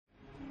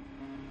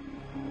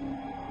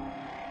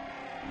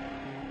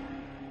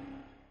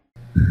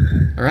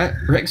Alright,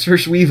 Rex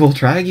vs. Weevil,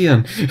 try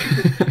again.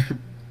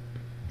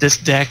 This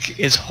deck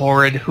is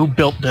horrid. Who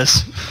built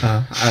this?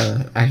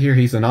 I hear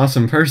he's an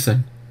awesome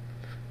person.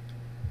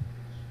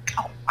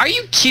 Are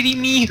you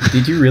kidding me?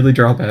 Did you really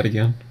draw that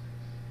again?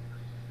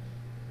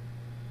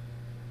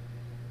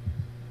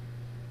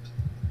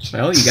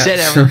 Well, you got Said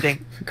some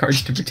everything.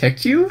 cards to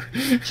protect you?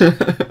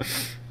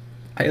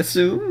 I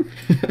assume?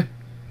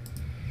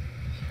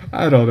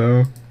 I don't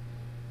know.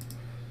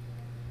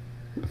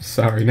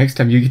 Sorry, next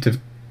time you get to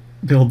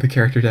build the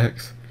character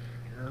decks.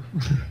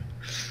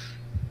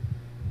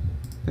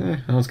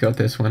 Let's go with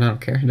this one. I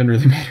don't care. It doesn't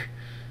really matter.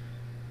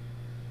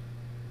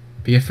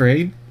 Be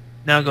afraid?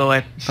 Now go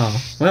ahead.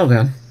 Oh, well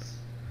then.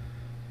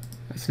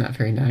 That's not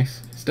very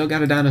nice. Still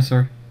got a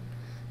dinosaur.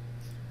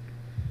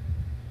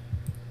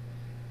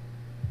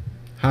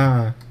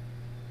 Ha.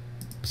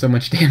 So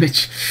much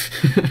damage.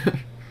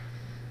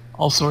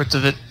 All sorts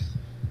of it.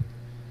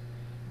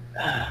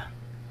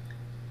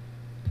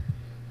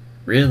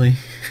 Really?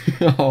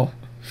 Oh.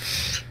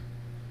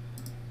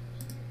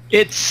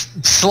 It's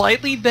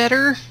slightly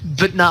better,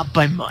 but not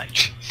by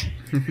much.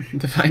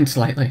 Define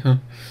slightly, huh?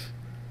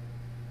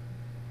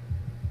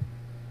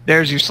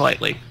 There's your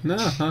slightly.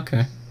 No,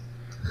 okay.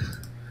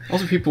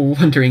 Also, people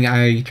wondering,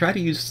 I try to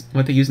use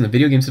what they use in the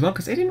video games as well,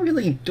 because they didn't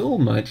really duel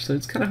much, so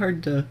it's kind of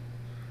hard to...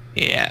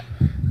 Yeah.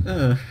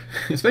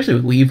 Especially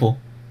with Weevil.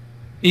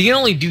 You can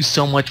only do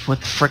so much with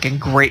frickin'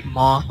 Great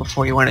Moth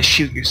before you want to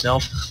shoot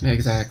yourself.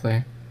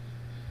 Exactly.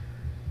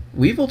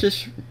 Weevil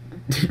just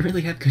didn't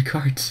really have good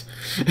cards.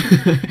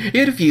 He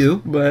had a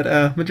few,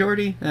 but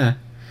majority,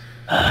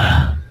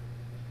 What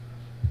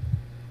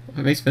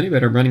makes me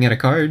better running out of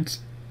cards.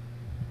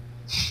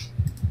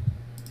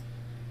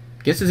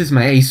 Guess this is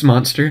my ace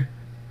monster.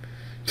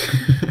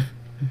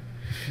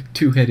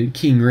 Two-headed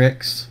King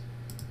Rex.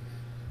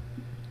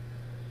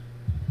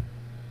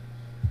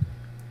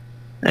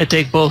 I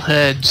take both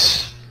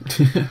heads.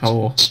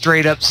 Oh.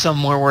 Straight up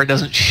somewhere where it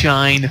doesn't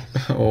shine.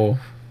 Oh.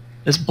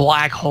 This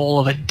black hole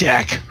of a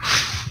deck.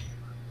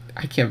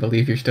 I can't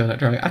believe you're still not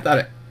drawing. I thought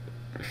it...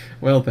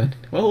 Well then.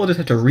 Well, we'll just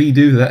have to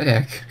redo that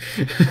deck.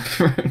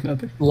 For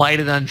another... Light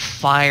it on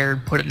fire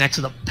and put it next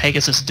to the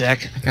Pegasus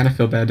deck. I kind of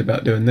feel bad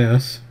about doing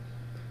this.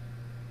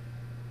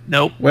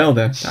 Nope. Well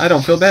then. I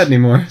don't feel bad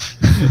anymore.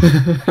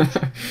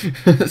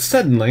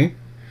 Suddenly.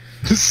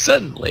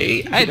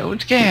 Suddenly, I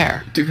don't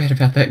care. Too bad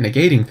about that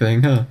negating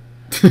thing, huh?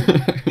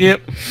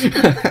 Yep.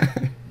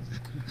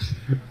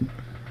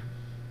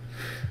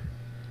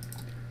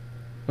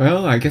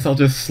 Well, I guess I'll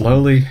just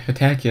slowly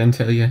attack you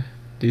until you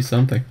do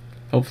something.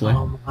 Hopefully.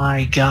 Oh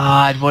my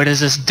god, what is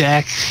this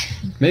deck?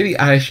 Maybe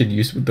I should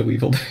use with the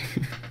Weevil deck.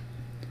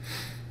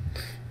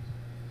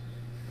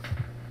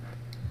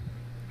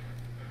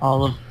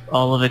 All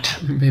of it.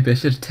 Maybe I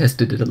should have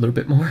tested it a little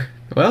bit more.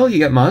 Well, you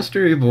got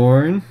Monster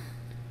Reborn.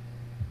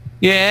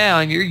 Yeah,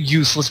 and your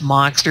useless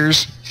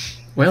monsters.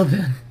 Well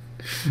then.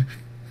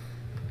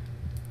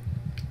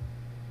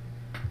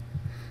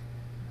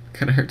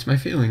 Kinda hurts my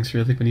feelings,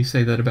 really, when you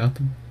say that about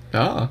them.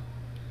 Ah.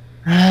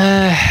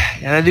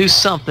 Gotta do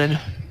something.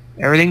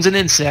 Everything's an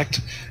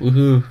insect.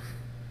 Woohoo.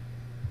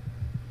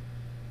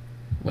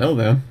 Well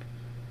then.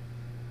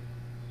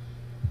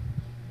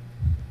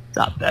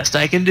 Not best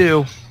I can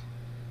do.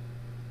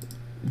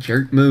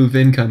 Jerk move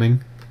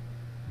incoming.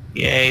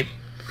 Yay.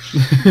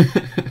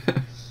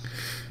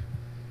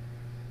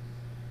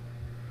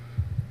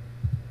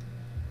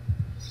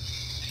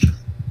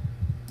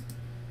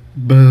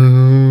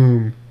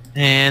 Boom.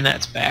 And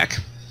that's back.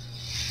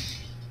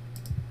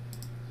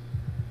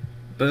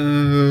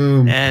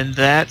 Boom. And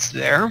that's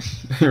there.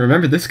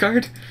 Remember this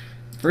card?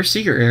 First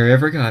secret rare I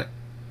ever got.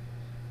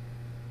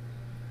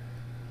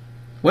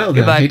 Well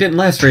then, Goodbye. he didn't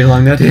last very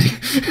long, though, did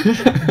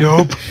he?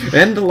 Nope.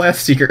 And the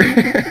last secret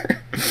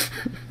rare.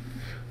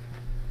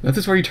 That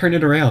is where you turn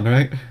it around,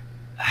 right?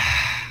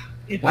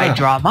 If Wow. I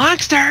draw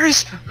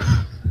monsters!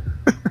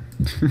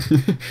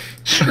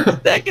 This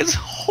deck is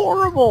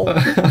horrible.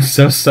 I'm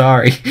so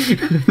sorry.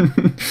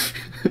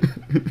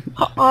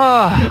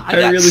 I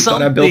got really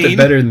thought I built it something.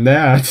 better than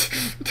that.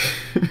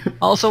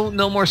 Also,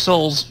 no more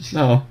souls.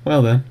 Oh,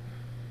 well then.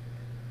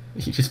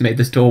 You just made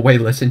this duel way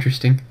less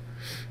interesting.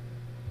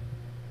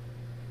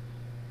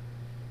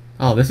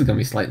 Oh, this is gonna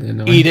be slightly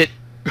annoying. Eat it.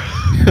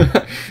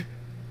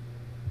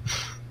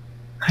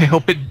 I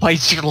hope it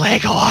bites your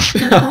leg off.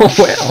 Oh,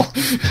 well.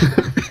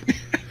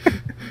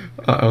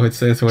 Uh-oh, it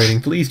says waiting.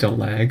 Please don't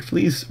lag.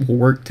 Please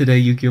work today,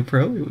 Yugioh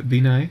Pro. It would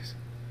be nice.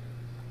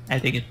 I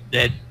think it's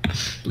dead.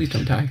 Please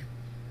don't die.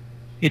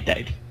 It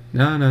died.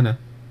 No, no, no.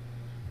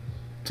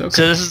 It's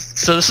okay.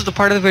 So this is the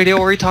part of the video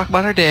where we talk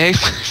about our day.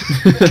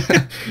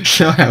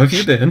 So how have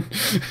you been?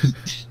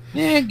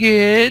 Yeah,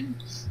 good.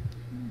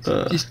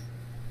 Just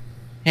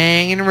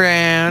hanging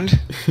around.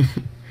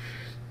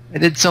 I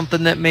did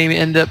something that made me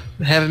end up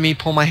having me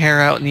pull my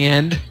hair out in the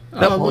end.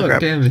 Oh, look,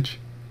 damage.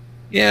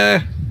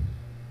 Yeah.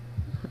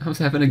 I was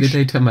having a good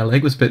day till my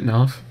leg was bitten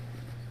off.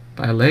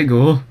 By a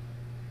Lego.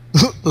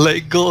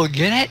 Let go,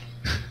 get it?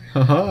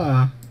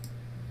 Haha.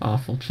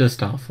 Awful,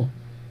 just awful.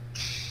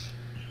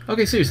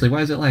 Okay, seriously,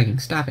 why is it lagging?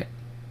 Stop it.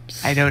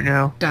 I don't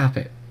know. Stop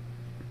it.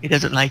 He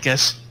doesn't like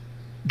us.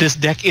 This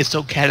deck is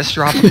so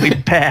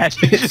catastrophically bad.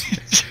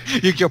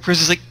 Yugioh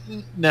Prince is like,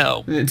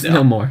 no. It's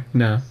no more.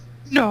 No.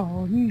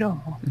 No,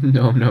 no.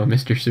 No,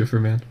 Mr.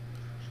 Superman.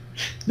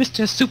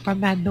 Mr.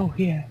 Superman, no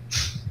here.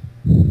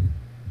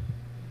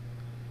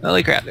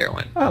 Holy crap, there it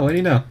went. Oh, what do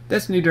you know?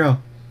 Destiny draw.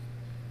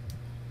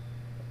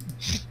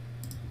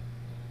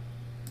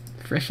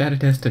 Fresh out of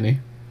Destiny.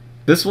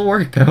 This will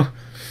work, though.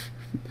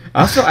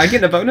 Also, I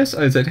get a bonus? Oh,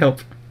 does it help?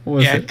 What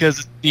was Yeah, it? because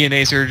it's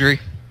DNA surgery.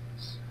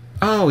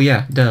 Oh,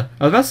 yeah, duh.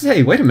 I was about to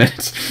say, wait a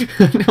minute.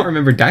 I don't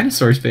remember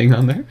Dinosaurs being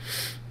on there.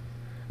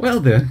 Well,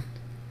 then.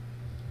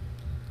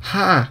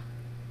 Ha!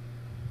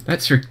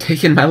 That's for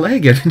taking my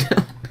leg,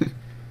 evidently.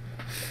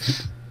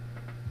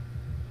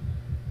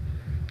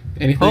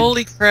 Anything?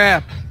 Holy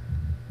crap.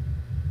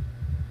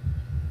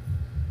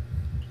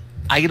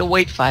 I gotta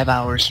wait 5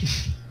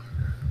 hours.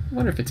 I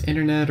wonder if it's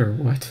internet or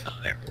what. Oh,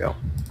 there we go.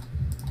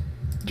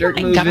 Jerk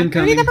move incoming.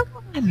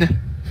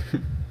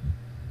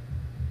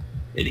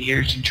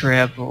 Here's your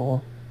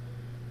treble.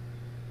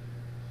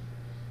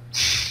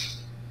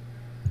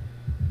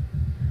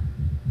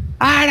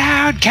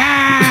 I don't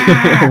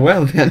care!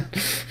 Well then.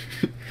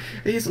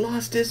 He's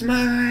lost his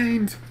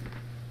mind.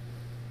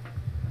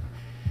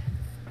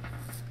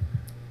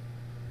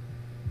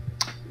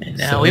 And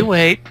now So- we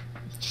wait.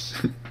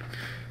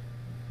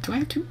 Do I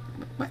have to...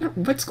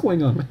 What's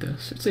going on with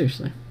this?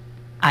 Seriously.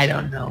 I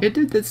don't know. It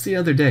did this the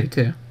other day,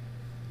 too.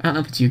 I don't know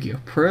if it's Yu-Gi-Oh!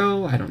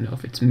 Pro. I don't know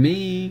if it's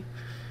me.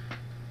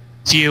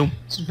 It's you.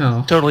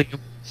 No. Totally you.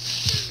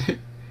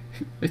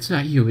 It's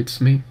not you, it's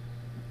me.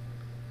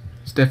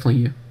 It's definitely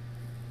you.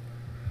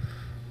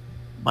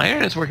 My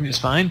internet's working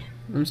just fine.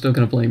 I'm still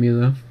gonna blame you,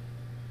 though.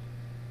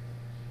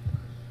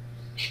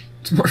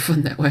 It's more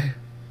fun that way.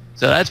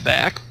 So that's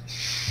back.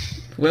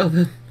 Well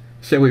then,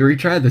 shall we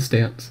retry this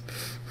dance?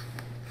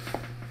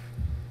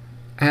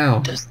 Ow.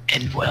 Does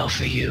end well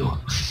for you.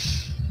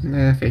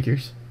 Nah,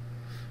 figures.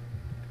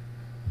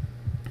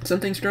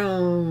 Something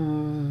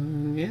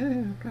strong.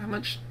 Yeah, how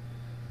much?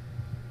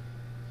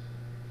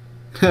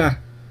 Ha.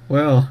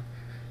 Well.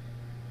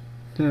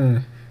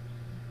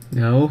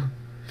 No.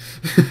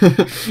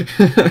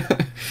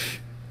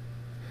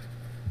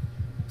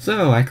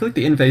 So, I clicked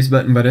the in-face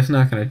button, but it's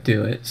not going to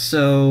do it.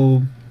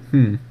 So,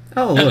 Oh,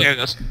 Oh, look. there it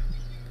goes.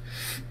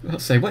 I'll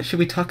say, what should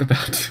we talk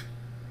about?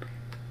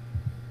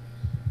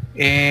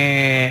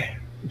 In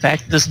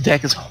fact, this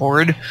deck is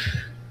horrid.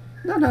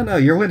 No,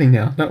 you're winning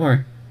now. Don't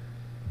worry.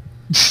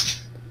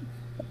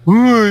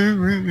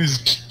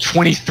 It's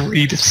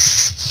 23 to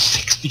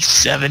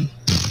 67.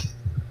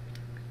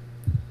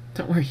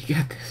 Don't worry, you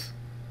got this.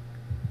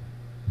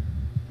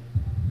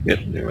 Yep,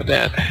 there with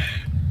that.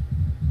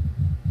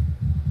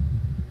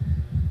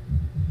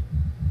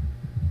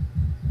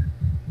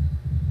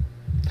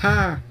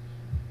 Ha!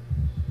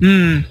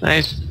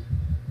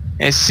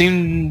 I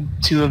seem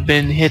to have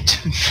been hit.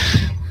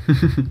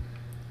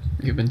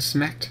 You've been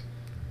smacked.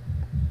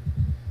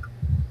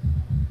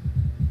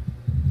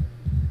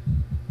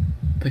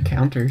 The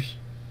counters.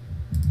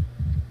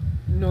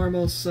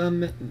 Normal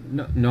sum.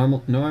 No,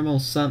 normal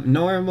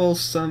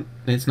sum.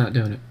 It's not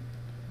doing it.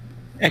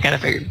 I kinda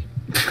figured.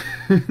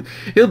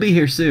 He'll be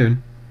here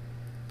soon.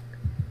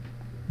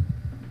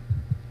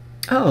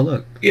 Oh,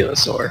 look.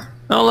 Dinosaur.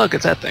 Oh, look,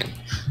 it's that thing.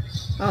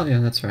 Oh, yeah,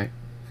 that's right.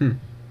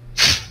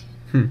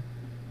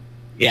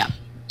 Yeah,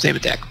 same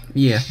attack.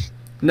 Yeah.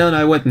 No,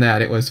 it wasn't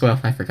that. It was, well,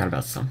 I forgot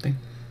about something.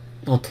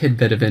 A little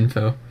tidbit of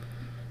info.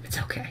 It's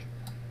okay.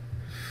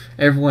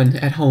 Everyone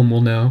at home will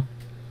know.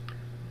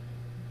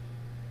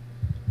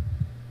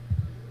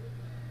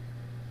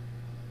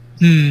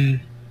 And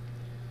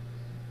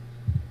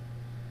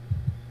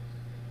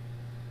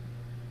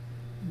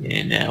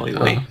now we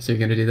wait. Oh, so you're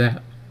gonna do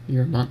that.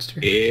 You're a monster.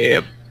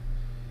 Yep.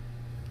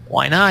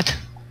 Why not?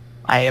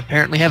 I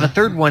apparently have a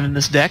third one in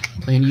this deck.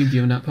 Playing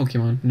Yu-Gi-Oh! Not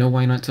Pokemon. No,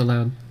 why not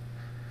allowed?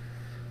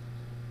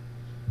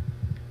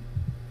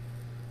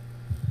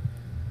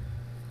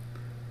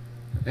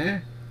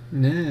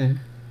 Nah.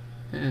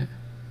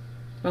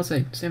 I'll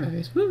say, same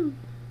face. Woo!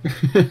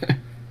 Let's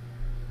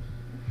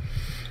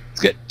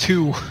get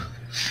 2.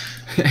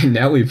 And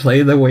now we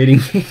play the waiting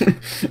game.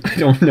 I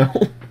don't know.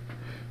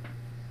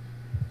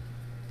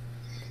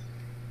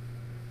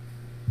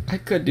 I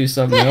could do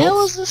something What the else.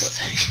 hell is this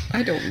thing?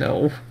 I don't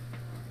know.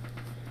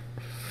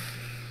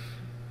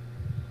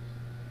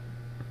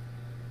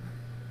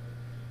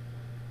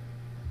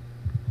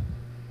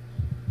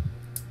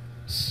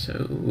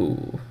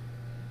 So...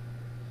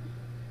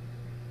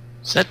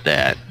 Set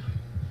that.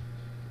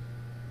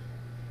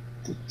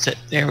 Set.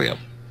 There we go.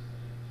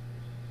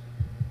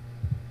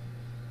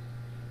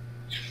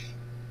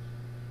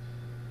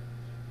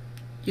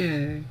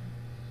 Yay.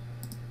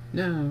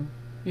 No.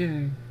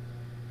 Yay.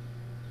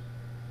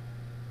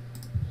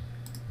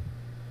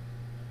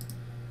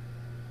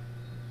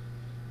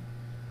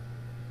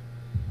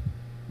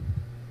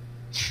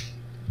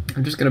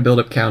 I'm just gonna build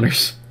up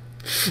counters.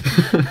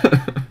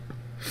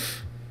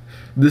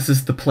 This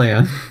is the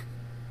plan.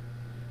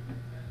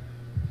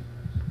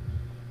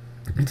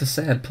 It's a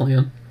sad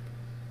plan.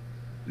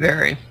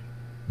 Very.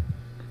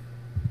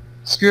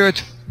 Screw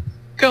it.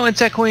 Go,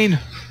 Insect Queen. I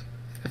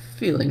have a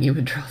feeling you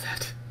would draw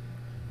that.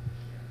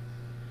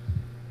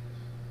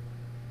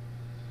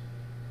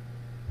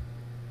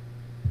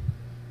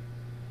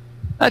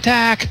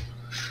 Attack!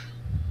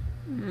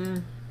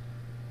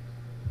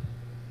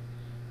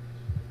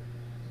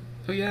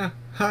 Oh yeah,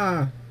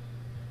 ha!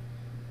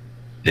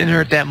 Didn't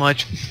hurt that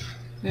much.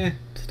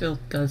 Still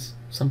does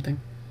something.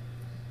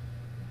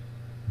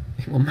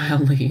 It will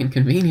mildly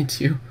inconvenience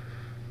you.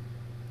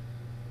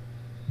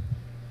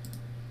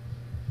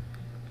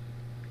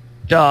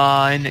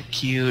 Isn't it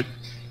cute?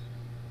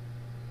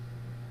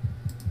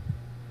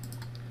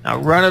 Now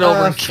run it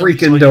over and kill me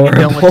so freaking we can get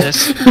done adorable. with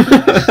this.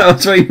 I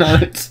was waiting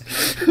on it.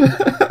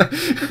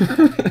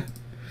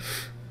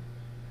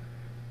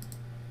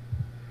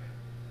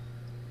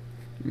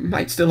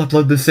 Might still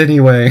upload this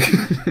anyway.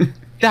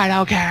 I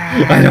don't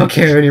care. I don't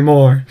care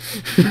anymore.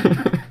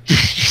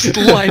 Just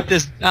light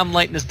this. I'm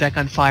lighting this deck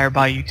on fire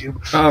by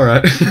YouTube.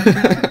 Alright.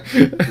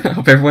 I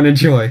hope everyone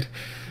enjoyed.